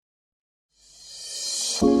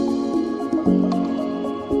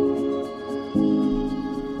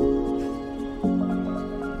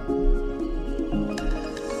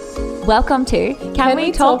Welcome to Can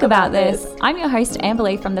We Talk About This? I'm your host,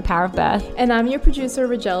 Amberly from The Power of Birth. And I'm your producer,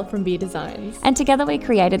 Rajel from Bee Designs. And together we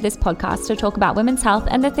created this podcast to talk about women's health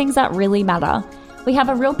and the things that really matter. We have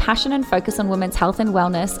a real passion and focus on women's health and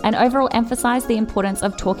wellness, and overall emphasize the importance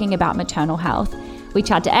of talking about maternal health. We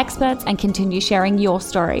chat to experts and continue sharing your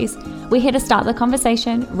stories. We're here to start the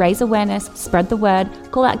conversation, raise awareness, spread the word,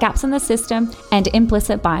 call out gaps in the system and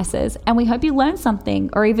implicit biases. And we hope you learn something,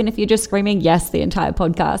 or even if you're just screaming yes the entire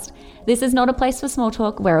podcast. This is not a place for small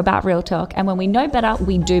talk. We're about real talk. And when we know better,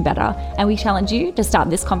 we do better. And we challenge you to start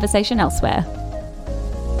this conversation elsewhere.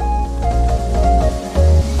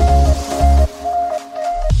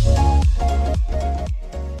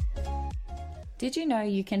 Did you know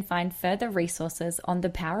you can find further resources on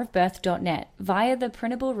thepowerofbirth.net via the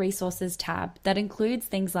printable resources tab that includes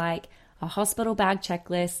things like a hospital bag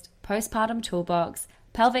checklist, postpartum toolbox,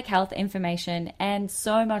 pelvic health information, and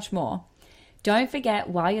so much more. Don't forget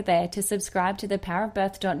while you're there to subscribe to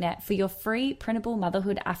thepowerofbirth.net for your free printable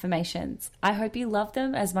motherhood affirmations. I hope you love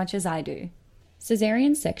them as much as I do.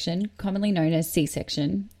 Caesarean section, commonly known as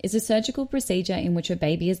C-section, is a surgical procedure in which a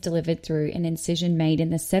baby is delivered through an incision made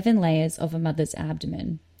in the 7 layers of a mother's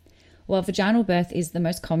abdomen. While vaginal birth is the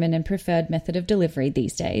most common and preferred method of delivery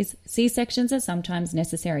these days, C-sections are sometimes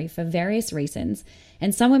necessary for various reasons,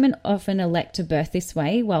 and some women often elect to birth this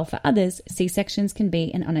way, while for others, C-sections can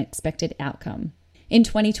be an unexpected outcome. In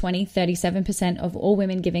 2020, 37% of all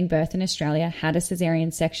women giving birth in Australia had a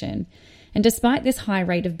caesarean section, and despite this high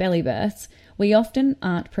rate of belly births, we often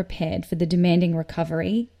aren't prepared for the demanding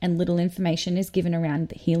recovery, and little information is given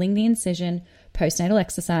around healing the incision, postnatal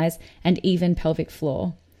exercise, and even pelvic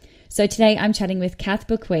floor. So today I'm chatting with Kath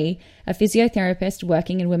Bucquet, a physiotherapist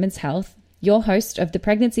working in women's health, your host of the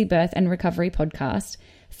Pregnancy, Birth and Recovery podcast,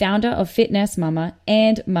 founder of Fit Nurse Mama,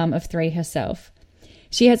 and mum of 3 herself.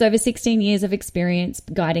 She has over 16 years of experience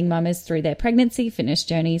guiding mamas through their pregnancy, fitness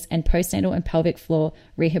journeys, and postnatal and pelvic floor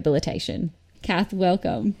rehabilitation. Kath,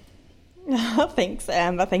 welcome. Oh, thanks,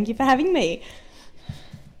 Amber. Thank you for having me.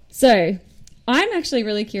 So, I'm actually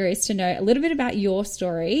really curious to know a little bit about your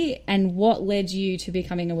story and what led you to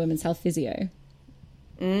becoming a women's health physio.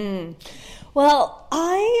 Well,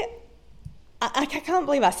 I can't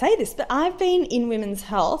believe I say this, but I've been in women's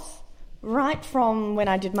health right from when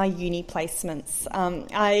I did my uni placements.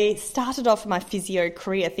 I started off my physio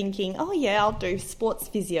career thinking, oh yeah, I'll do sports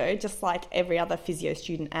physio, just like every other physio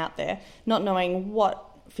student out there, not knowing what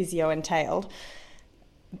physio entailed.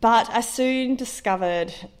 But I soon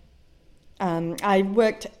discovered, I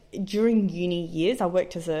worked during uni years, I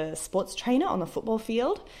worked as a sports trainer on the football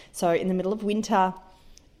field. So in the middle of winter,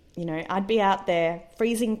 you know, I'd be out there,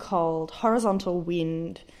 freezing cold, horizontal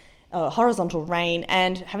wind, horizontal rain,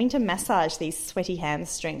 and having to massage these sweaty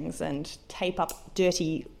hamstrings and tape up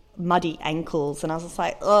dirty, muddy ankles. And I was just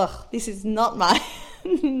like, ugh, this is not my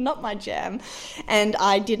not my jam. And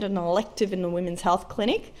I did an elective in the women's health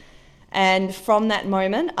clinic, and from that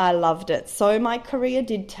moment I loved it. So my career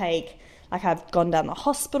did take, like, I've gone down the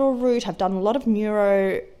hospital route, I've done a lot of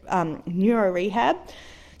neuro rehab,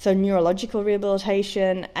 so neurological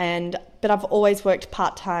rehabilitation, but I've always worked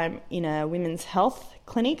part-time in a women's health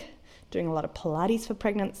clinic, doing a lot of Pilates for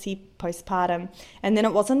pregnancy, postpartum. And then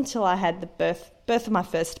it wasn't until I had the birth of my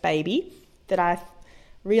first baby that I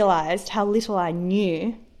realised how little I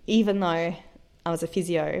knew. Even though I was a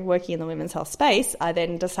physio working in the women's health space, I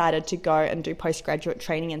then decided to go and do postgraduate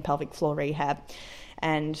training in pelvic floor rehab.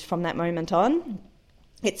 And from that moment on,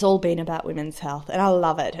 it's all been about women's health, and I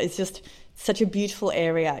love it. It's just such a beautiful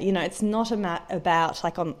area. You know, it's not about,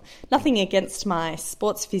 like, nothing against my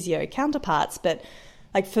sports physio counterparts, but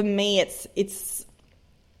like for me,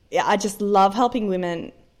 I just love helping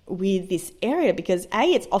women with this area because A,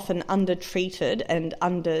 it's often undertreated and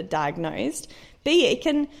underdiagnosed. B, it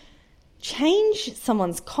can change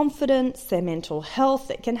someone's confidence, their mental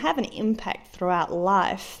health. It can have an impact throughout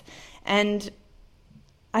life. And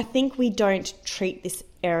I think we don't treat this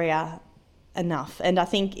area enough. And I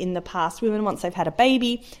think in the past, women, once they've had a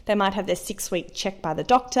baby, they might have their 6-week check by the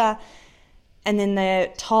doctor, and then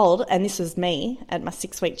they're told, and this was me at my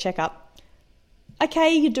 6-week checkup,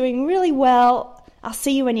 okay, you're doing really well, I'll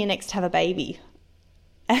see you when you next have a baby.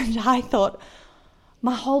 And I thought,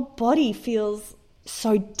 my whole body feels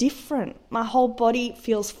so different. My whole body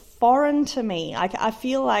feels foreign to me. I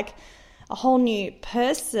feel like a whole new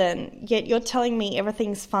person, yet you're telling me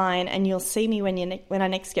everything's fine and you'll see me when I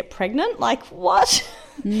next get pregnant? Like, what?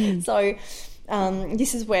 So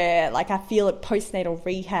this is where, like, I feel that postnatal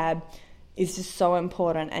rehab is just so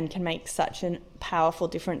important and can make such a powerful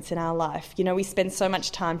difference in our life. You know, we spend so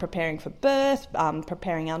much time preparing for birth,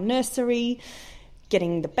 preparing our nursery,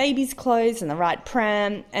 getting the baby's clothes and the right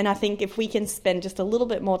pram. And I think if we can spend just a little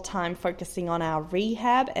bit more time focusing on our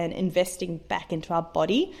rehab and investing back into our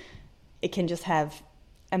body, it can just have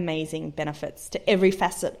amazing benefits to every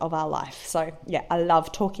facet of our life. So yeah, I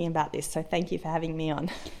love talking about this. So thank you for having me on.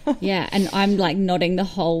 Yeah, and I'm like nodding the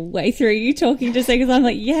whole way through you talking just because I'm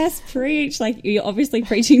like, yes, preach. Like you're obviously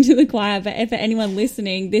preaching to the choir, but for anyone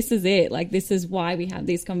listening, this is it. Like this is why we have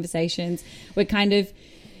these conversations.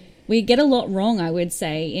 We get a lot wrong, I would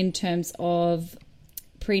say, in terms of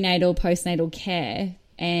prenatal, postnatal care,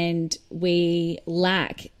 and we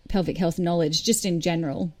lack pelvic health knowledge just in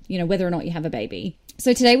general, whether or not you have a baby.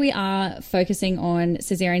 So today we are focusing on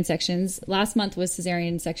cesarean sections. Last month was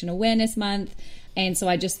Cesarean Section Awareness Month. And so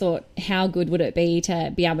I just thought, how good would it be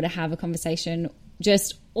to be able to have a conversation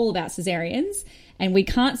just all about cesareans? And we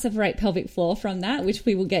can't separate pelvic floor from that, which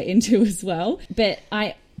we will get into as well. But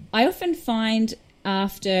I often find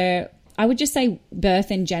after, I would just say birth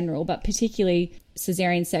in general, but particularly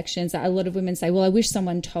cesarean sections, that a lot of women say, well, I wish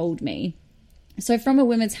someone told me. So from a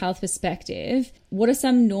women's health perspective, what are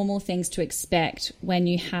some normal things to expect when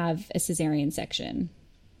you have a cesarean section?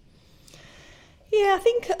 Yeah, I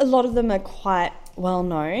think a lot of them are quite well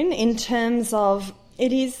known in terms of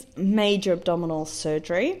it is major abdominal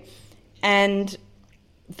surgery, and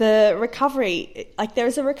the recovery, like there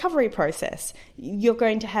is a recovery process. You're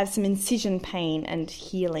going to have some incision pain and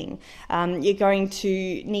healing. You're going to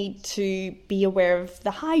need to be aware of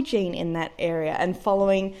the hygiene in that area and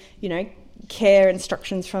following, care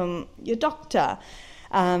instructions from your doctor.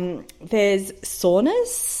 There's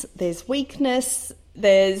soreness, there's weakness,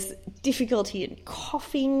 there's difficulty in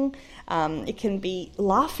coughing.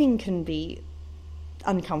 Laughing can be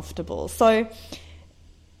uncomfortable. So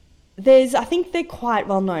I think they're quite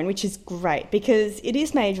well known, which is great because it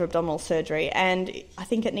is major abdominal surgery and I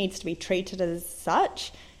think it needs to be treated as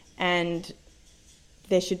such, and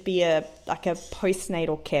there should be a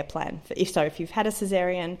postnatal care plan. If you've had a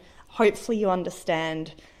cesarean, hopefully you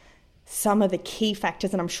understand some of the key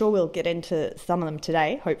factors, and I'm sure we'll get into some of them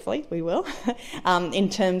today, hopefully we will, in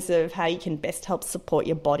terms of how you can best help support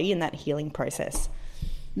your body in that healing process.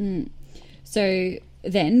 So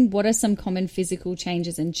then what are some common physical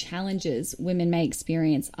changes and challenges women may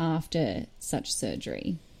experience after such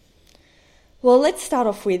surgery? Well, let's start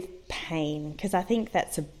off with pain, because I think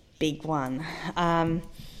that's a big one.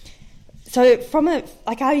 So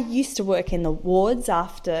I used to work in the wards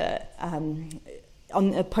after, on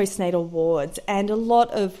the postnatal wards, and a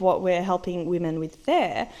lot of what we're helping women with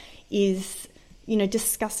there is,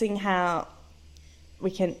 discussing how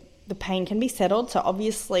the pain can be settled. So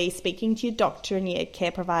obviously speaking to your doctor and your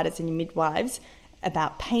care providers and your midwives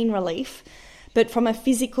about pain relief. But from a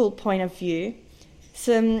physical point of view,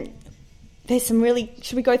 should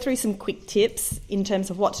we go through some quick tips in terms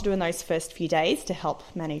of what to do in those first few days to help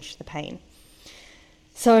manage the pain?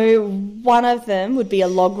 So one of them would be a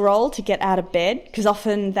log roll to get out of bed, because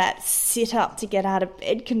often that sit up to get out of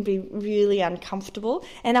bed can be really uncomfortable.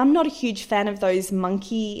 And I'm not a huge fan of those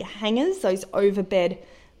monkey hangers, those overbed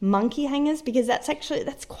monkey hangers, because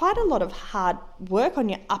that's quite a lot of hard work on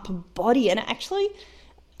your upper body. And actually,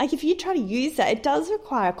 if you try to use that, it does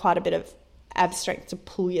require quite a bit of ab strength to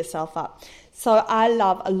pull yourself up. So I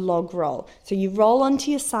love a log roll. So you roll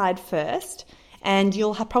onto your side first, and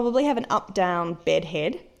you'll probably have an up-down bed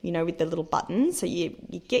head, with the little buttons. So you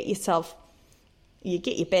get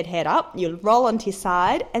your bed head up, you roll onto your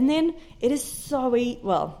side, and then it is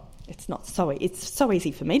it's not so, it's so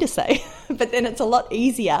easy for me to say, but then it's a lot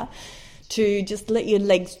easier to just let your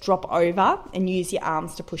legs drop over and use your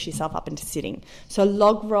arms to push yourself up into sitting. So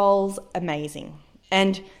log rolls, amazing.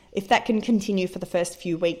 And if that can continue for the first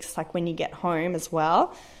few weeks, like when you get home as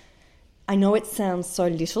well, I know it sounds so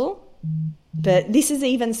little, but this is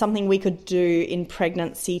even something we could do in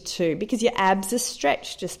pregnancy too, because your abs are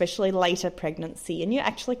stretched, especially later pregnancy, and you're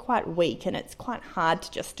actually quite weak, and it's quite hard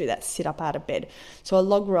to just do that sit up out of bed. So a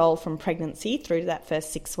log roll from pregnancy through to that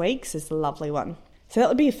first 6 weeks is a lovely one. So that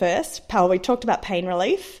would be your first. We talked about pain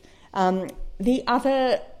relief. The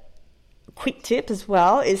other quick tip as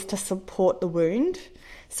well is to support the wound.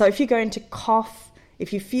 So if you're going to cough,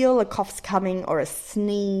 if you feel a cough's coming, or a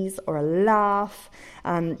sneeze, or a laugh,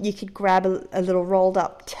 you could grab a little rolled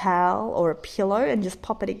up towel or a pillow and just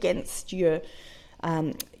pop it against your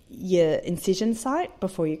incision site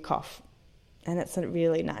before you cough. And it's a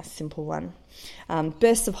really nice, simple one.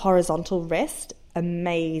 Bursts of horizontal rest,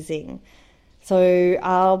 amazing. So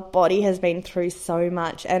our body has been through so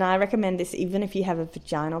much, and I recommend this even if you have a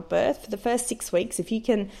vaginal birth. For the first 6 weeks, if you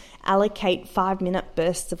can allocate 5-minute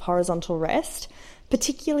bursts of horizontal rest,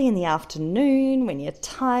 particularly in the afternoon when you're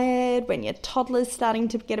tired, when your toddler's starting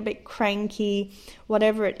to get a bit cranky,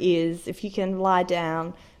 whatever it is. If you can lie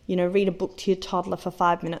down, read a book to your toddler for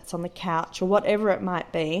 5 minutes on the couch or whatever it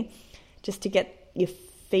might be, just to get your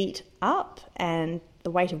feet up and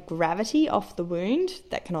the weight of gravity off the wound,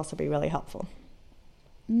 that can also be really helpful.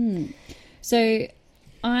 So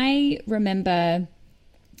I remember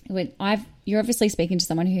you're obviously speaking to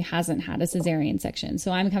someone who hasn't had a cesarean section.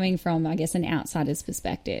 So I'm coming from, I guess, an outsider's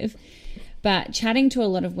perspective, but chatting to a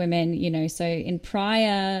lot of women, so in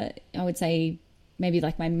prior, I would say maybe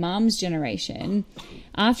like my mum's generation,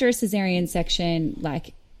 after a cesarean section,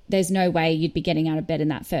 like there's no way you'd be getting out of bed in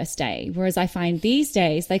that first day. Whereas I find these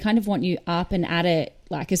days they kind of want you up and at it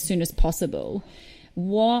like as soon as possible.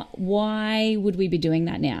 Why would we be doing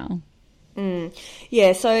that now?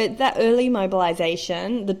 Yeah, so that early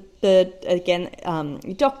mobilisation, your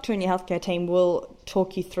doctor and your healthcare team will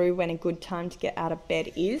talk you through when a good time to get out of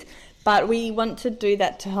bed is, but we want to do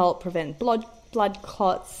that to help prevent blood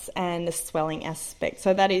clots and the swelling aspect.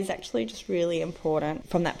 So that is actually just really important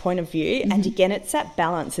from that point of view. And again, it's that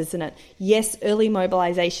balance, isn't it? Yes, early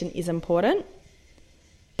mobilisation is important,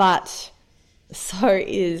 but so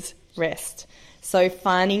is rest. So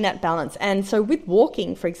finding that balance. And so with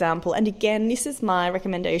walking, for example, and again, this is my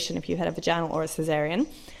recommendation if you've had a vaginal or a cesarean,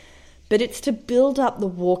 but it's to build up the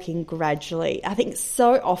walking gradually. I think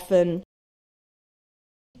so often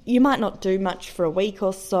you might not do much for a week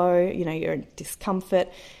or so, you're in discomfort,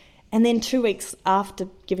 and then 2 weeks after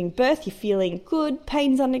giving birth, you're feeling good,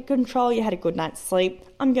 pain's under control, you had a good night's sleep,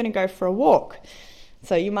 I'm going to go for a walk.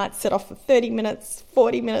 So you might set off for 30 minutes,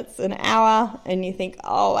 40 minutes, an hour, and you think,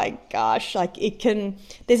 oh my gosh,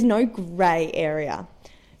 there's no grey area.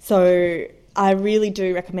 So I really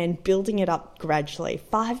do recommend building it up gradually,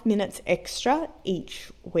 5 minutes extra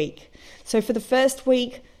each week. So for the first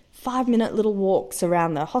week, 5-minute little walks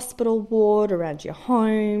around the hospital ward, around your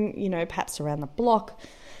home, perhaps around the block.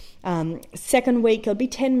 Second week, it'll be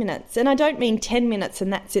 10 minutes. And I don't mean 10 minutes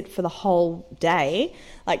and that's it for the whole day.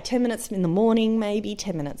 Like 10 minutes in the morning, maybe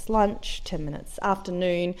 10 minutes lunch, 10 minutes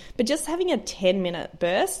afternoon. But just having a 10-minute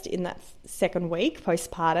burst in that second week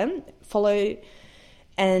postpartum, followed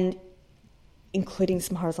and including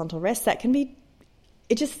some horizontal rest, that can be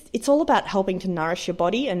it's all about helping to nourish your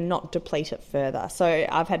body and not deplete it further. So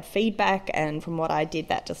I've had feedback, and from what I did,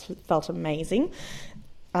 that just felt amazing.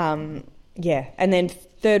 And then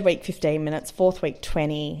third week, 15 minutes, fourth week,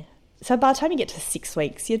 20. So by the time you get to 6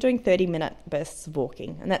 weeks, you're doing 30-minute bursts of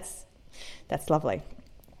walking, and that's lovely.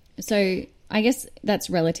 So I guess that's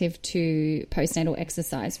relative to postnatal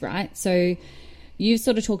exercise, right? So you've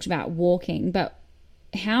sort of talked about walking, but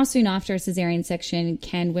how soon after a cesarean section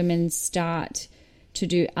can women start to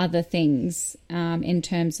do other things in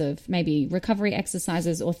terms of maybe recovery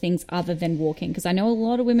exercises or things other than walking? Because I know a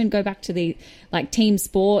lot of women go back to the team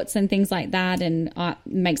sports and things like that, and it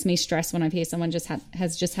makes me stress when I hear someone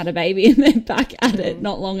has just had a baby and they're back at it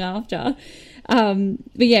not long after. But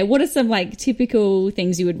yeah, what are some typical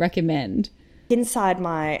things you would recommend? Inside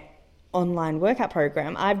my online workout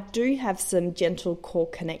program, I do have some gentle core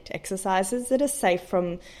connect exercises that are safe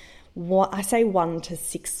from I say 1 to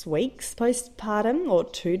 6 weeks postpartum, or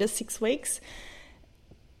 2 to 6 weeks.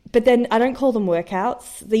 But then I don't call them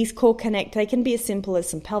workouts. These core connect, they can be as simple as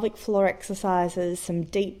some pelvic floor exercises, some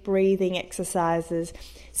deep breathing exercises,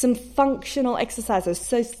 some functional exercises.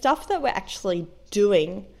 So stuff that we're actually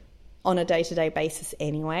doing on a day-to-day basis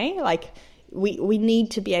anyway. We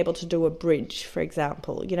need to be able to do a bridge, for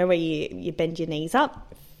example, where you bend your knees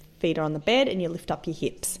up, feet are on the bed, and you lift up your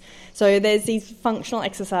hips. So there's these functional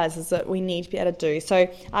exercises that we need to be able to do. So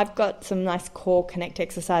I've got some nice core connect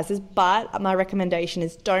exercises, but my recommendation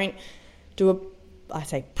is don't do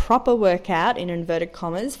proper workout in inverted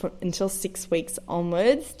commas until 6 weeks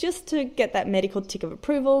onwards, just to get that medical tick of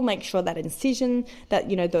approval, make sure that incision, that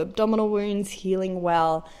the abdominal wound's healing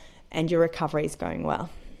well and your recovery is going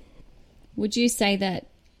well. Would you say that,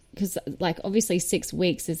 because obviously 6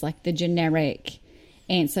 weeks is the generic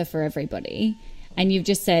answer for everybody, and you've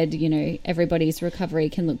just said everybody's recovery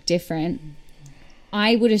can look different.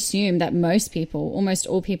 I would assume that most people, almost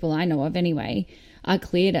all people I know of anyway, are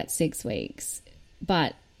cleared at 6 weeks,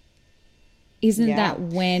 but isn't that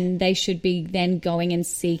when they should be then going and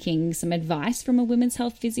seeking some advice from a women's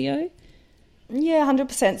health physio? Yeah,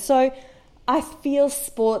 100%. So I feel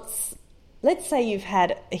sports, let's say you've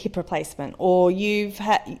had a hip replacement, or you're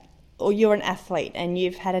an athlete and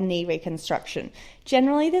you've had a knee reconstruction.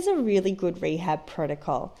 Generally, there's a really good rehab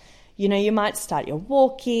protocol. You might start your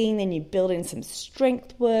walking, then you build in some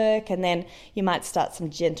strength work, and then you might start some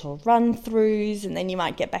gentle run-throughs, and then you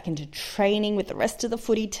might get back into training with the rest of the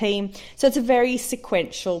footy team. So it's a very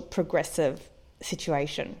sequential, progressive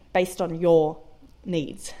situation based on your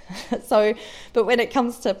needs. But when it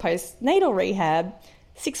comes to postnatal rehab,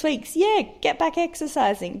 6 weeks, get back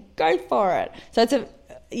exercising, go for it. So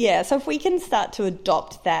so if we can start to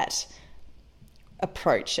adopt that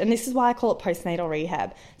approach, and this is why I call it postnatal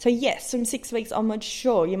rehab. So yes, from 6 weeks onwards,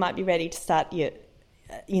 sure, you might be ready to start your,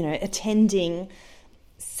 attending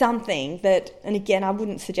something that, and again, I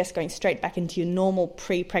wouldn't suggest going straight back into your normal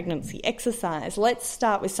pre-pregnancy exercise. Let's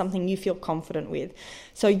start with something you feel confident with.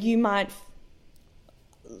 So you might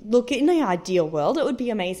look, in the ideal world, it would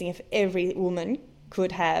be amazing if every woman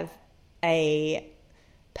could have a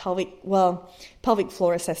pelvic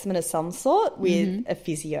floor assessment of some sort with a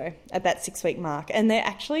physio at that 6 week mark. And they're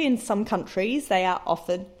actually, in some countries, they are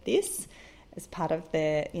offered this as part of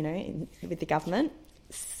their, with the government.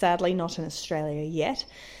 Sadly, not in Australia yet.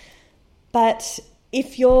 But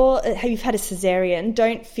if you've had a cesarean,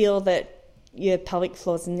 don't feel that your pelvic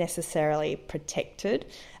floor is necessarily protected.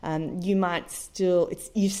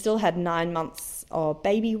 You've still had 9 months of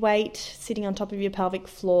baby weight sitting on top of your pelvic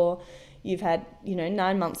floor. You've had,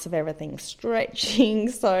 9 months of everything stretching.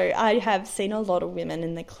 So I have seen a lot of women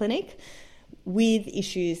in the clinic with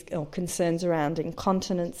issues or concerns around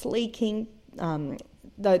incontinence, leaking,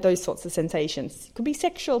 those sorts of sensations. It could be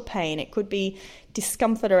sexual pain. It could be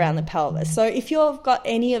discomfort around the pelvis. So if you've got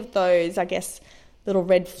any of those, I guess, little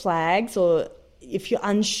red flags, or if you're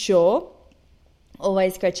unsure,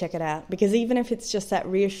 always go check it out. Because even if it's just that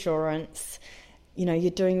reassurance,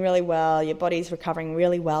 you're doing really well, your body's recovering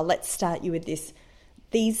really well, let's start you with these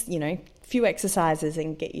few exercises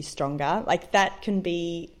and get you stronger. Like, that can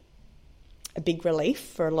be a big relief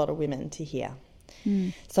for a lot of women to hear.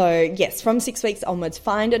 So yes, from 6 weeks onwards,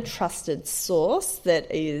 find a trusted source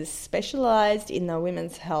that is specialised in the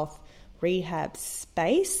women's health rehab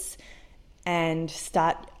space and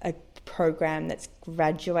start a program that's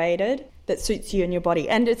graduated, that suits you and your body.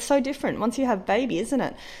 And it's so different once you have baby, isn't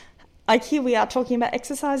it? Like, here we are talking about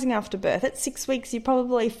exercising after birth. At 6 weeks, you're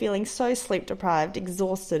probably feeling so sleep deprived,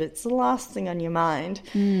 exhausted. It's the last thing on your mind.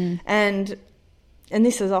 And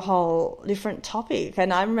this is a whole different topic.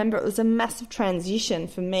 And I remember it was a massive transition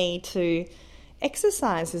for me to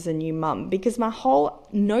exercise as a new mum, because my whole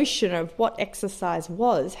notion of what exercise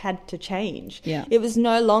had to change. Yeah. It was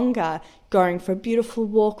no longer going for a beautiful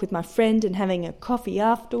walk with my friend and having a coffee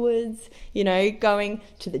afterwards, going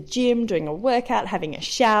to the gym, doing a workout, having a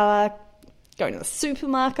shower, going to the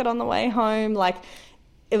supermarket on the way home. Like,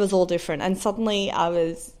 it was all different. And suddenly I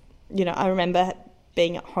was, I remember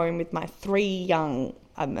being at home with my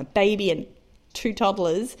a baby and 2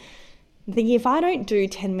 toddlers, and thinking, if I don't do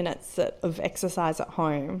 10 minutes of exercise at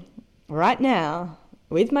home right now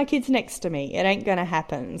with my kids next to me, it ain't going to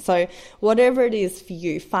happen. So whatever it is for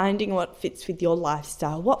you, finding what fits with your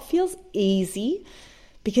lifestyle, what feels easy,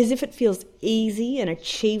 because if it feels easy and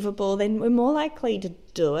achievable, then we're more likely to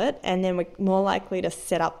do it, and then we're more likely to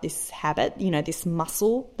set up this habit, this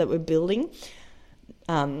muscle that we're building,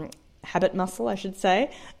 habit muscle, I should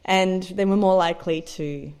say, and then we're more likely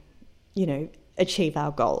to, achieve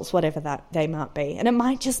our goals, whatever that they might be. And it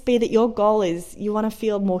might just be that your goal is you want to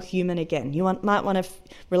feel more human again. You might want to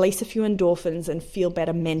release a few endorphins and feel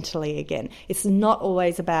better mentally again. It's not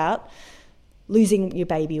always about losing your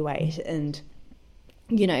baby weight and,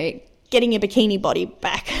 getting your bikini body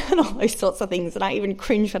back and all those sorts of things. And I even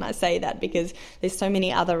cringe when I say that, because there's so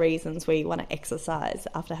many other reasons we want to exercise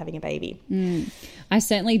after having a baby. I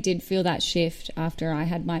certainly did feel that shift after I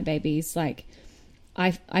had my babies. Like,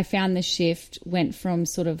 I found the shift went from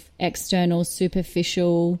sort of external,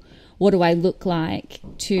 superficial, what do I look like,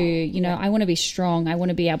 to, I want to be strong. I want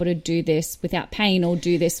to be able to do this without pain, or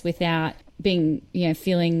do this without being,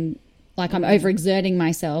 feeling like I'm overexerting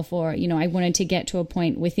myself, or, I wanted to get to a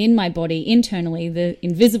point within my body internally, the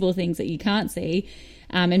invisible things that you can't see,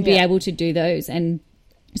 and be able to do those. And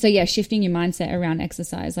so, shifting your mindset around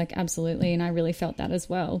exercise, like, absolutely. And I really felt that as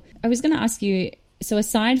well. I was going to ask you, so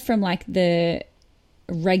aside from like the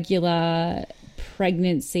regular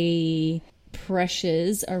pregnancy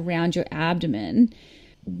pressures around your abdomen,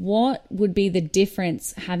 what would be the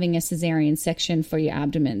difference having a cesarean section for your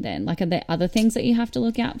abdomen then? Like, are there other things that you have to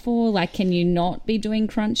look out for? Like, can you not be doing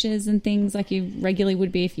crunches and things like you regularly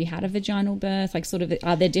would be if you had a vaginal birth? Like, sort of,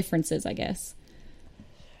 are there differences, I guess?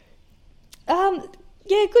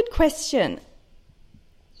 Good question.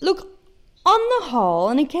 Look, On the whole,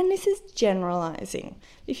 and again, this is generalizing,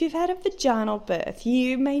 if you've had a vaginal birth,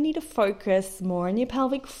 you may need to focus more on your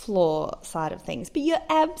pelvic floor side of things, but your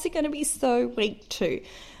abs are going to be so weak too.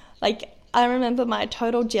 Like, I remember my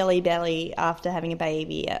total jelly belly after having a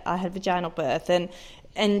baby. I had vaginal birth,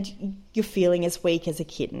 and you're feeling as weak as a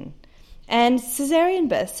kitten. And cesarean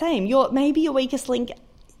birth, same. Maybe your weakest link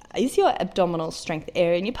is your abdominal strength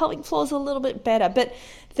area, and your pelvic floor is a little bit better. But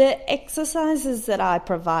the exercises that I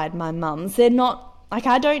provide my mums, they're not, like,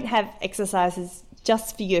 I don't have exercises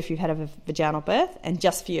just for you if you've had a vaginal birth and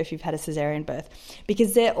just for you if you've had a cesarean birth,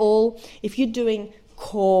 because they're all, if you're doing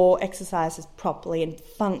core exercises properly and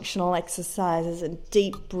functional exercises and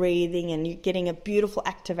deep breathing, and you're getting a beautiful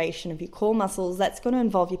activation of your core muscles, that's going to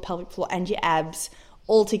involve your pelvic floor and your abs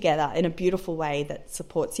all together in a beautiful way that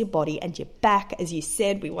supports your body and your back. As you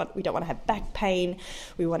said, we don't want to have back pain.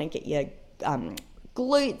 We want to get your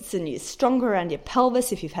glutes and you're stronger around your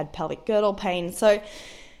pelvis if you've had pelvic girdle pain. So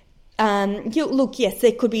look, yes,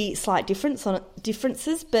 there could be slight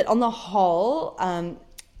differences, but on the whole, and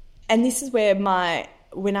this is where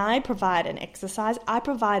when I provide an exercise, I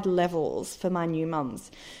provide levels for my new mums.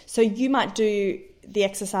 So you might do the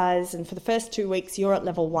exercise, and for the first 2 weeks, you're at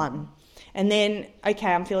level 1. And then, okay,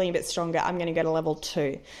 I'm feeling a bit stronger, I'm going to go to level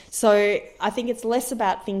 2. So I think it's less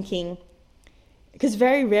about thinking, because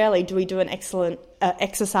very rarely do we do an excellent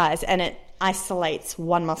exercise and it isolates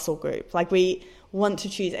one muscle group. Like, we want to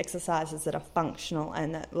choose exercises that are functional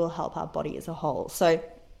and that will help our body as a whole. So,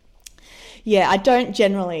 yeah, I don't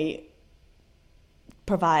generally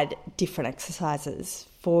provide different exercises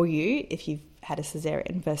for you if you've had a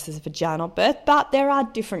cesarean versus a vaginal birth, but there are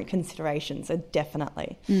different considerations,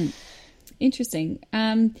 definitely. Interesting.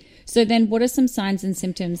 So then what are some signs and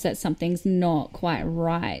symptoms that something's not quite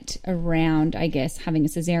right around, I guess, having a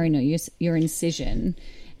cesarean or your incision,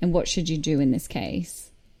 and what should you do in this case?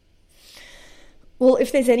 Well,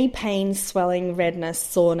 if there's any pain, swelling, redness,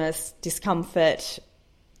 soreness, discomfort,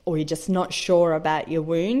 or you're just not sure about your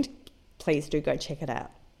wound, please do go check it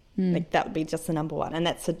out. Like, that would be just the number one. And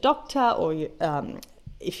that's a doctor, or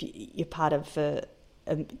if you're part of a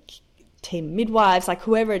team midwives, like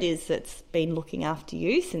whoever it is that's been looking after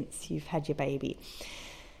you since you've had your baby.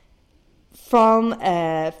 From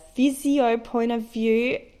a physio point of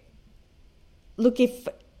view, look, if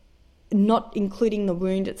not including the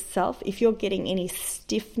wound itself, if you're getting any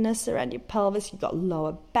stiffness around your pelvis, you've got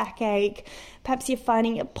lower backache, perhaps you're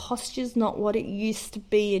finding your posture's not what it used to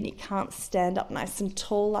be and you can't stand up nice and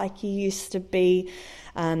tall like you used to be,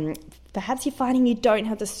 perhaps you're finding you don't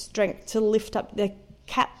have the strength to lift up the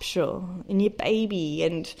capsule in your baby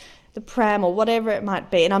and the pram or whatever it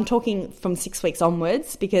might be. And I'm talking from 6 weeks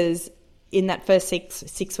onwards, because in that first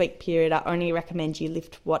six week period, I only recommend you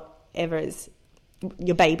lift whatever is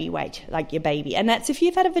your baby weight, like your baby. And that's if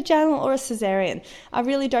you've had a vaginal or a cesarean. I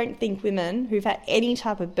really don't think women who've had any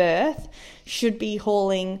type of birth should be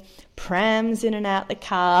hauling prams in and out the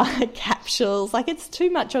car, capsules. Like, it's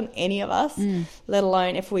too much on any of us, let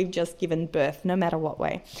alone if we've just given birth, no matter what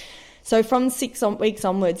way. So from 6 weeks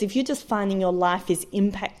onwards, if you're just finding your life is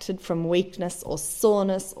impacted from weakness or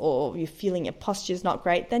soreness, or you're feeling your posture's not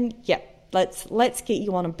great, then let's get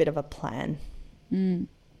you on a bit of a plan.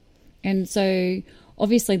 And so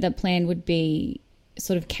obviously the plan would be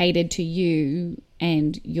sort of catered to you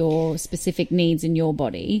and your specific needs in your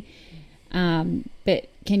body. But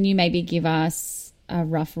can you maybe give us a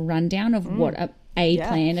rough rundown of what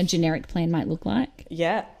a generic plan might look like?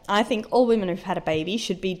 Yeah, I think all women who've had a baby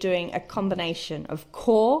should be doing a combination of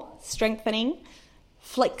core strengthening,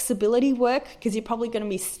 flexibility work, because you're probably going to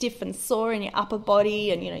be stiff and sore in your upper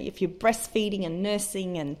body, and if you're breastfeeding and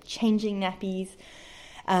nursing and changing nappies.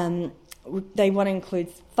 They want to include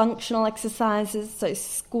functional exercises, so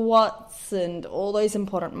squats and all those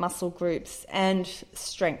important muscle groups, and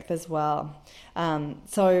strength as well.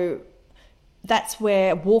 So that's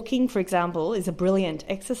where walking, for example, is a brilliant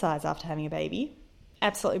exercise after having a baby.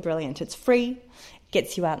 Absolutely brilliant. It's free,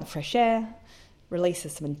 gets you out in the fresh air,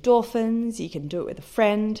 releases some endorphins. You can do it with a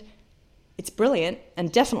friend. It's brilliant,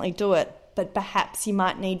 and definitely do it. But perhaps you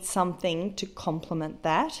might need something to complement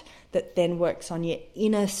that then works on your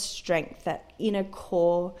inner strength, that inner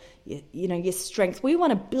core, your strength. We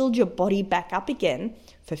want to build your body back up again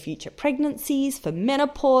for future pregnancies, for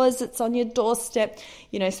menopause that's on your doorstep,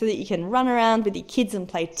 so that you can run around with your kids and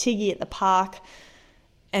play Tiggy at the park.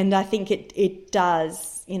 And I think it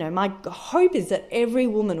does, my hope is that every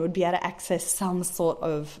woman would be able to access some sort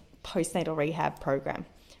of postnatal rehab program.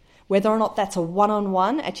 Whether or not that's a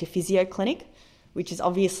one-on-one at your physio clinic, which is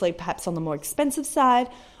obviously perhaps on the more expensive side,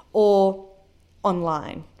 or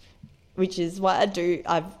online. which is why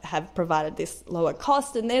I have provided this lower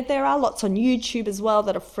cost. And there are lots on YouTube as well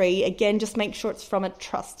that are free. Again, just make sure it's from a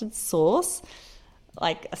trusted source.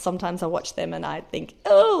 Like sometimes I watch them and I think,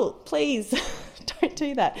 oh, please don't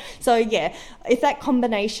do that. So yeah, it's that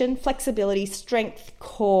combination, flexibility, strength,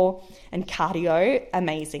 core and cardio,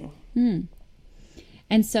 amazing.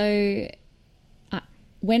 And so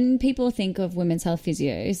when people think of women's health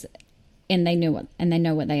physios, and they know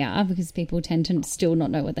what they are, because people tend to still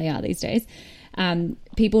not know what they are these days,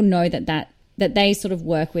 people know that they sort of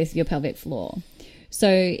work with your pelvic floor. So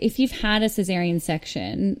if you've had a cesarean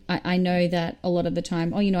section, I know that a lot of the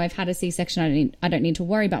time, I've had a C-section, I don't need to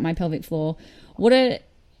worry about my pelvic floor.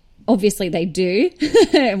 Obviously they do,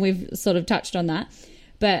 and we've sort of touched on that.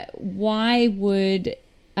 But why would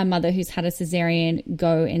a mother who's had a cesarean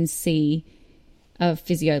go and see a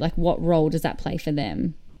physio? Like, what role does that play for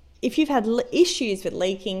them? If you've had issues with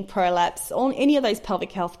leaking, prolapse, or any of those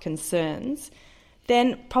pelvic health concerns,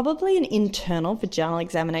 then probably an internal vaginal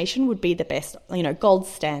examination would be the best, gold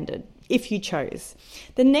standard, if you chose.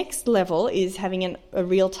 The next level is having a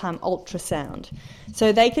real-time ultrasound.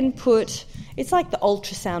 So they can it's like the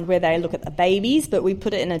ultrasound where they look at the babies, but we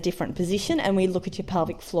put it in a different position and we look at your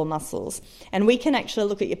pelvic floor muscles. And we can actually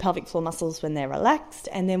look at your pelvic floor muscles when they're relaxed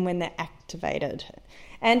and then when they're activated.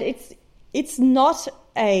 And it's not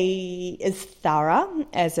as thorough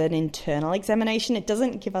as an internal examination. It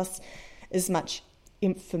doesn't give us as much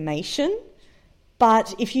information.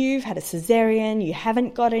 But if you've had a cesarean, you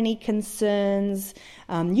haven't got any concerns,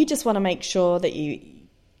 you just want to make sure that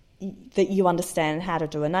you understand how to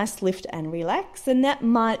do a nice lift and relax, then that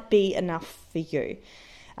might be enough for you.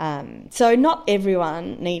 So not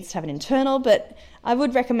everyone needs to have an internal, but I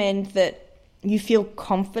would recommend that you feel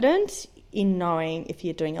confident in knowing if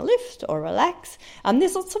you're doing a lift or relax.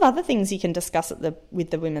 There's lots of other things you can discuss with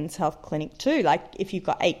the Women's Health Clinic too, like if you've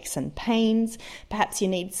got aches and pains, perhaps you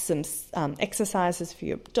need some exercises for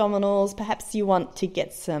your abdominals, perhaps you want to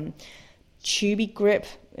get some tubey grip,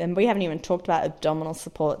 and we haven't even talked about abdominal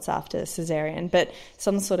supports after cesarean, but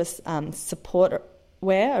some sort of support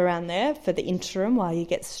wear around there for the interim while you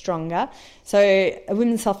get stronger. So a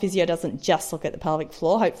women's health physio doesn't just look at the pelvic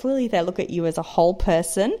floor. Hopefully they look at you as a whole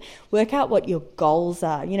person, work out what your goals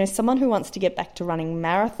are. Someone who wants to get back to running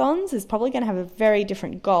marathons is probably going to have a very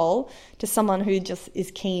different goal to someone who just is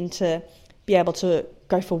keen to be able to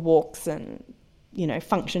go for walks and,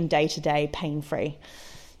 function day to day pain-free.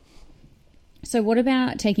 So what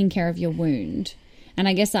about taking care of your wound? And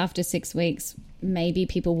I guess after 6 weeks, maybe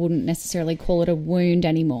people wouldn't necessarily call it a wound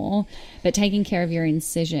anymore, but taking care of your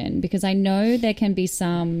incision, because I know there can be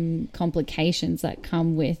some complications that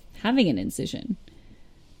come with having an incision.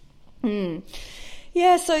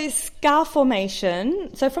 Yeah, so scar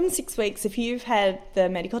formation. So from 6 weeks, if you've had the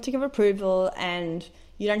medical tick of approval and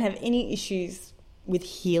you don't have any issues with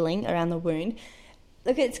healing around the wound,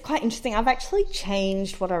 look, it's quite interesting. I've actually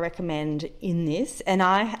changed what I recommend in this, and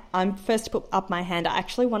I'm first to put up my hand. I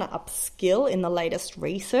actually want to upskill in the latest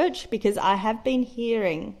research, because I have been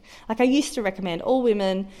hearing, I used to recommend all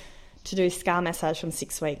women to do scar massage from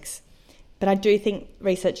 6 weeks, but I do think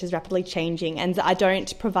research is rapidly changing, and I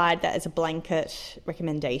don't provide that as a blanket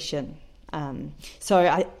recommendation.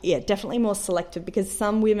 So definitely more selective, because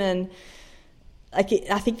some women, I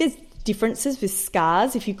think there's differences with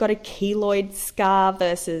scars. If you've got a keloid scar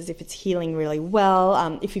versus if it's healing really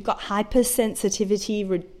well, if you've got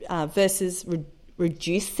hypersensitivity versus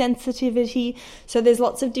reduced sensitivity. So there's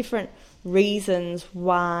lots of different reasons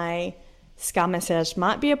why scar massage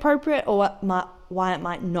might be appropriate or why it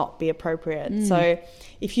might not be appropriate. So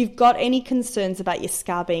if you've got any concerns about your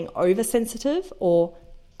scar being oversensitive or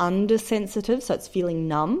undersensitive, so it's feeling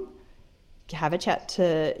numb, have a chat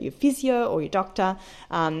to your physio or your doctor.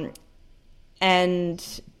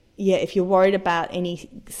 And if you're worried about any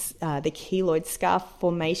the keloid scar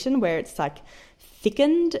formation where it's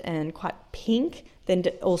thickened and quite pink, then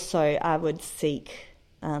also I would seek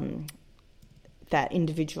that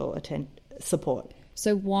individual support.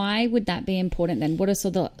 So why would that be important then? What are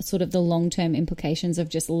sort of the long-term implications of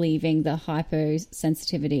just leaving the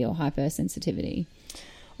hyposensitivity or hypersensitivity?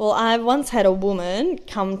 Well, I once had a woman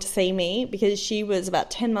come to see me because she was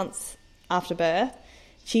about 10 months after birth.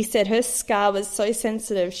 She said her scar was so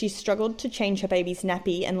sensitive, she struggled to change her baby's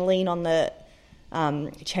nappy and lean on the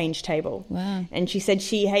change table. Wow. And she said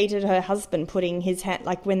she hated her husband putting his hand,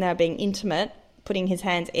 when they were being intimate, putting his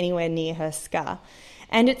hands anywhere near her scar.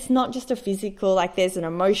 And it's not just a physical, there's an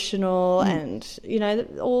emotional and,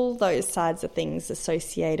 all those sides of things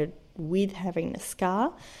associated with having a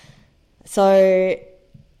scar. So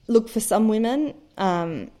look, for some women,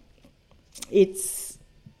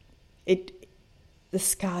 the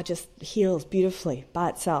scar just heals beautifully by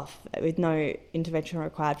itself with no intervention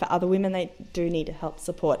required. For other women, they do need help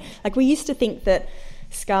support. Like, we used to think that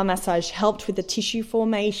scar massage helped with the tissue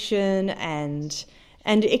formation, and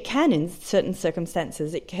it can in certain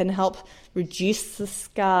circumstances. It can help reduce the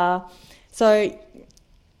scar. So,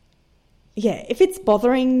 yeah, if it's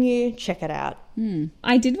bothering you, check it out.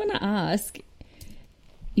 I did want to ask,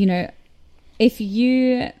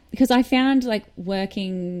 because I found, like,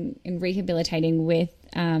 working and rehabilitating with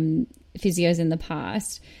physios in the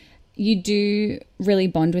past, you do really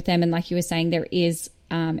bond with them. And like you were saying, there is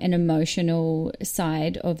an emotional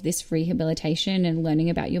side of this rehabilitation and learning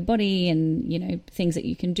about your body and, things that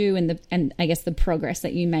you can do and I guess the progress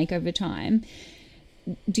that you make over time.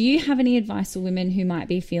 Do you have any advice for women who might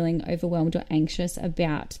be feeling overwhelmed or anxious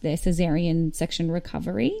about their cesarean section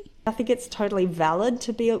recovery? I think it's totally valid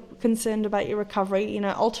to be concerned about your recovery.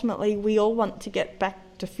 Ultimately, we all want to get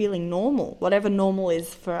back to feeling normal, whatever normal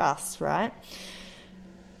is for us, right?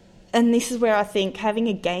 And this is where I think having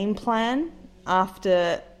a game plan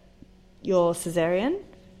after your cesarean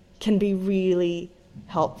can be really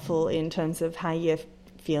helpful in terms of how you're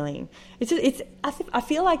feeling. I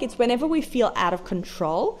feel like it's whenever we feel out of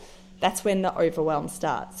control, that's when the overwhelm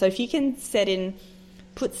starts. So if you can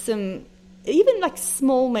put some even like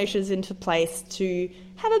small measures into place to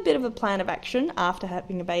have a bit of a plan of action after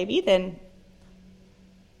having a baby, then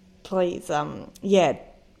please,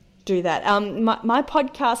 do that. My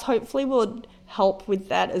podcast hopefully will help with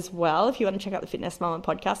that as well. If you want to check out the Fitness Mama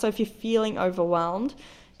podcast. So if you're feeling overwhelmed,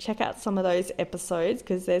 check out some of those episodes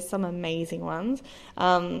because there's some amazing ones.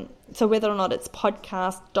 So whether or not it's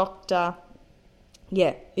podcast, doctor,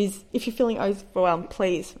 if you're feeling overwhelmed,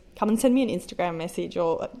 please come and send me an Instagram message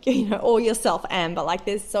or yourself, Amber. Like,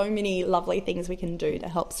 there's so many lovely things we can do to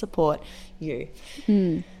help support you.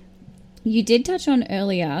 You did touch on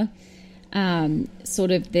earlier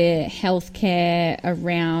sort of the healthcare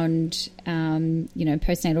around,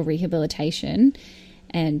 postnatal rehabilitation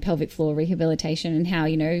and pelvic floor rehabilitation and how,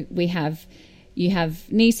 you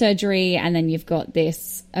have knee surgery and then you've got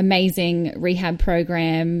this amazing rehab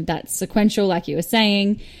program that's sequential, like you were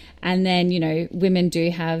saying. And then, women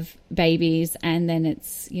do have babies and then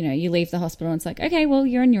it's, you leave the hospital and it's like, okay, well,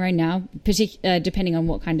 you're on your own now, depending on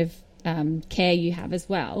what kind of care you have as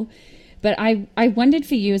well. But I wondered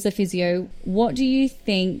for you as a physio, what do you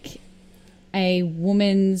think a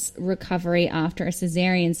woman's recovery after a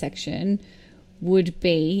cesarean section would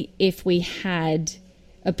be if we had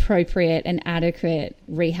appropriate and adequate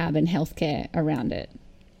rehab and healthcare around it?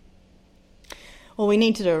 Well, we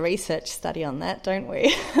need to do a research study on that, don't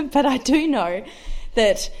we? But I do know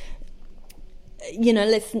that,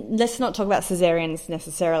 let's not talk about cesareans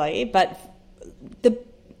necessarily, but the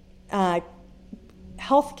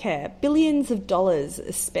healthcare, billions of dollars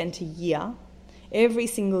is spent a year, every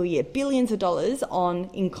single year, billions of dollars on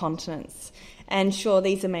incontinence. And sure,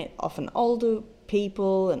 these are often older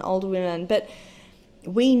people and older women, but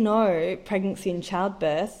we know pregnancy and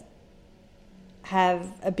childbirth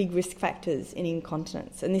have a big risk factors in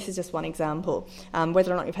incontinence. And this is just one example,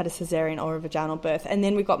 whether or not you've had a cesarean or a vaginal birth. And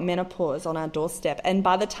then we've got menopause on our doorstep. And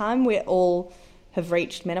by the time we all have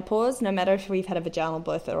reached menopause, no matter if we've had a vaginal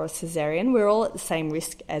birth or a cesarean, we're all at the same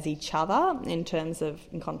risk as each other in terms of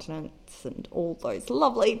incontinence and all those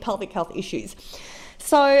lovely pelvic health issues.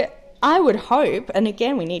 So I would hope, and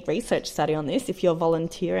again, we need research study on this if you're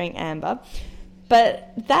volunteering, Amber,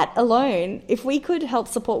 but that alone, if we could help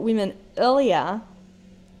support women earlier,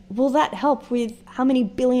 will that help with how many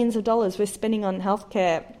billions of dollars we're spending on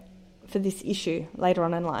healthcare for this issue later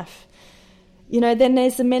on in life? Then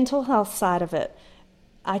there's the mental health side of it.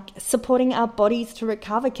 Supporting our bodies to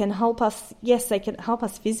recover can help us. Yes, they can help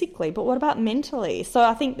us physically, but what about mentally? So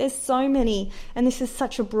I think there's so many, and this is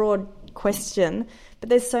such a broad question, but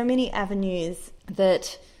there's so many avenues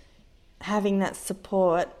that having that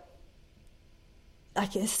support,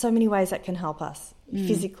 there's so many ways that can help us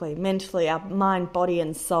physically, mentally, our mind, body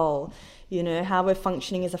and soul, how we're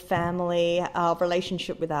functioning as a family, our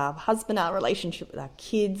relationship with our husband, our relationship with our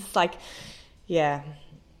kids,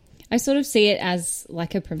 I sort of see it as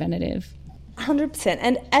like a preventative. 100%.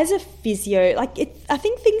 And as a physio, I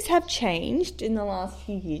think things have changed in the last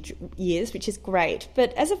few years, which is great.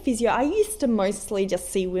 But as a physio, I used to mostly just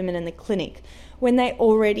see women in the clinic when they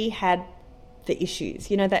already had the issues.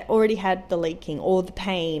 They already had the leaking or the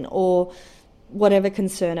pain or whatever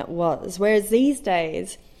concern it was. Whereas these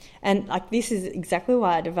days, and this is exactly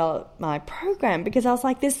why I developed my program, because I was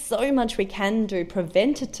like, there's so much we can do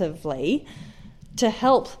preventatively to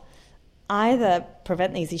help either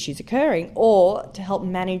prevent these issues occurring or to help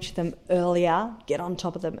manage them earlier, get on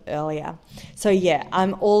top of them earlier. So yeah,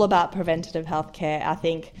 I'm all about preventative healthcare. I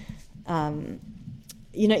think,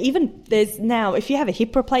 even there's now, if you have a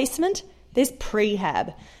hip replacement, there's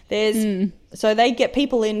prehab. So they get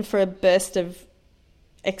people in for a burst of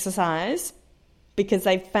exercise because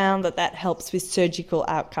they've found that helps with surgical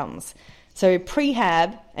outcomes. So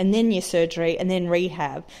prehab, and then your surgery, and then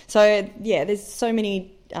rehab. So yeah, there's so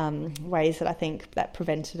many ways that I think that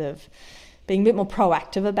preventative, being a bit more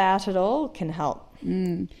proactive about it all, can help.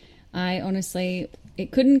 I honestly,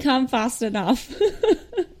 it couldn't come fast enough.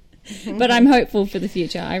 But I'm hopeful for the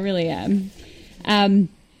future. I really am.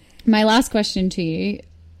 My last question to you,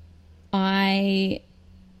 I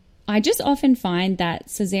just often find that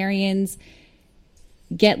cesareans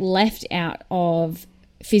get left out of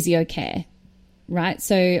physio care, right?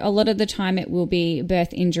 So a lot of the time it will be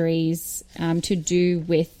birth injuries to do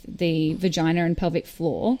with the vagina and pelvic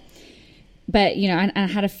floor. But, I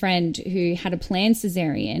had a friend who had a planned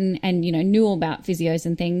cesarean and, knew all about physios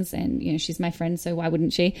and things. And, she's my friend, so why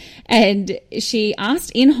wouldn't she? And she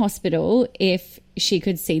asked in hospital if she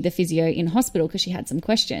could see the physio in hospital because she had some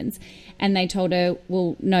questions. And they told her,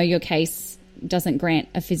 well, no, your case doesn't grant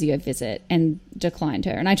a physio visit, and declined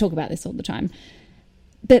her. And I talk about this all the time.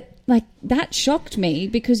 But that shocked me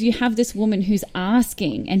because you have this woman who's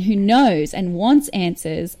asking and who knows and wants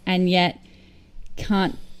answers and yet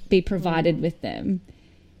can't be provided with them.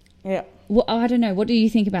 Yeah. Well, I don't know. What do you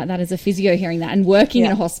think about that as a physio, hearing that and working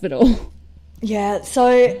in a hospital? Yeah.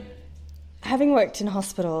 So having worked in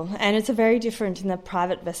hospital, and it's a very different in the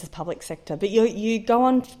private versus public sector, but you go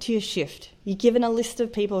on to your shift. You're given a list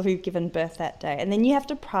of people who've given birth that day, and then you have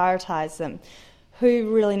to prioritise them.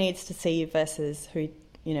 Who really needs to see you versus who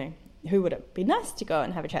would it be nice to go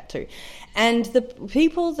and have a chat to? And the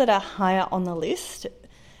people that are higher on the list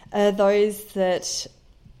are those that...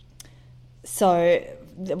 So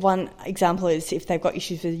one example is if they've got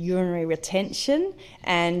issues with urinary retention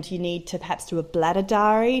and you need to perhaps do a bladder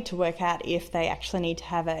diary to work out if they actually need to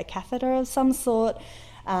have a catheter of some sort.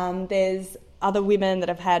 There's other women that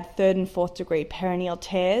have had 3rd and 4th degree perineal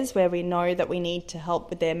tears where we know that we need to help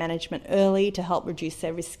with their management early to help reduce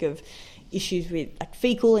their risk of issues with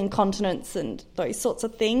fecal incontinence and those sorts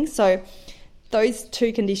of things. So those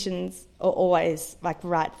two conditions are always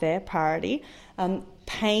right there, priority.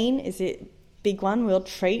 Pain is a big one. We'll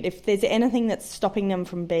treat. If there's anything that's stopping them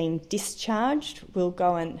from being discharged, we'll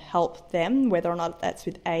go and help them, whether or not that's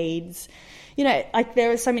with AIDS.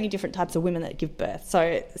 There are so many different types of women that give birth.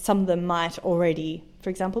 So some of them might already, for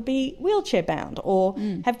example, be wheelchair bound or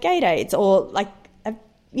have gait aids or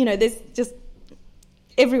there's just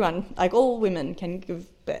everyone, all women can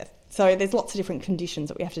give birth. So there's lots of different conditions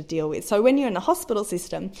that we have to deal with. So when you're in the hospital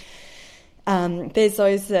system, there's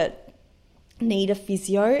those that need a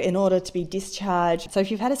physio in order to be discharged. So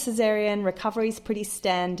if you've had a cesarean, recovery is pretty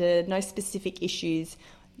standard, no specific issues,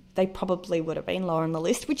 they probably would have been lower on the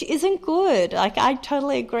list, which isn't good. I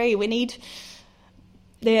totally agree. We need...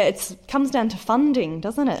 it comes down to funding,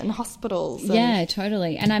 doesn't it, in hospitals? Yeah,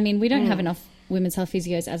 totally. And we don't have enough women's health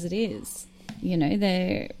physios as it is.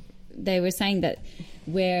 They were saying that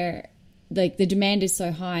where the demand is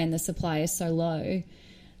so high and the supply is so low.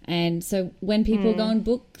 And so when people go and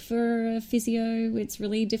book for a physio, it's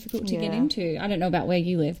really difficult to get into. I don't know about where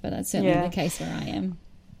you live, but that's certainly the case where I am.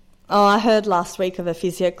 Oh, I heard last week of a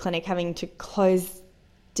physio clinic having to close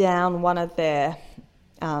down one of their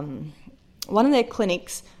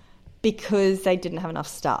clinics because they didn't have enough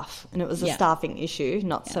staff, and it was a staffing issue,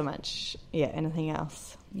 not so much anything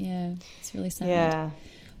else. Yeah, it's really sad. Yeah.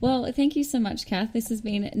 Well, thank you so much, Kath. This has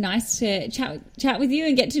been nice to chat with you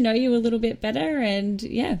and get to know you a little bit better. And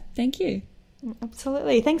thank you.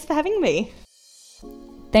 Absolutely. Thanks for having me.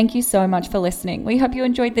 Thank you so much for listening. We hope you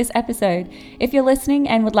enjoyed this episode. If you're listening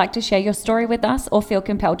and would like to share your story with us or feel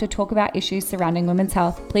compelled to talk about issues surrounding women's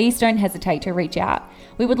health, please don't hesitate to reach out.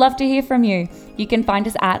 We would love to hear from you. You can find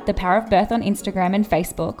us at The Power of Birth on Instagram and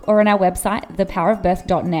Facebook, or on our website,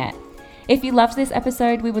 thepowerofbirth.net. If you loved this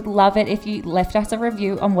episode, we would love it if you left us a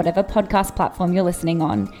review on whatever podcast platform you're listening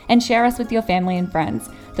on, and share us with your family and friends.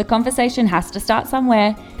 The conversation has to start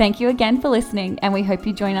somewhere. Thank you again for listening, and we hope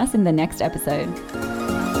you join us in the next episode.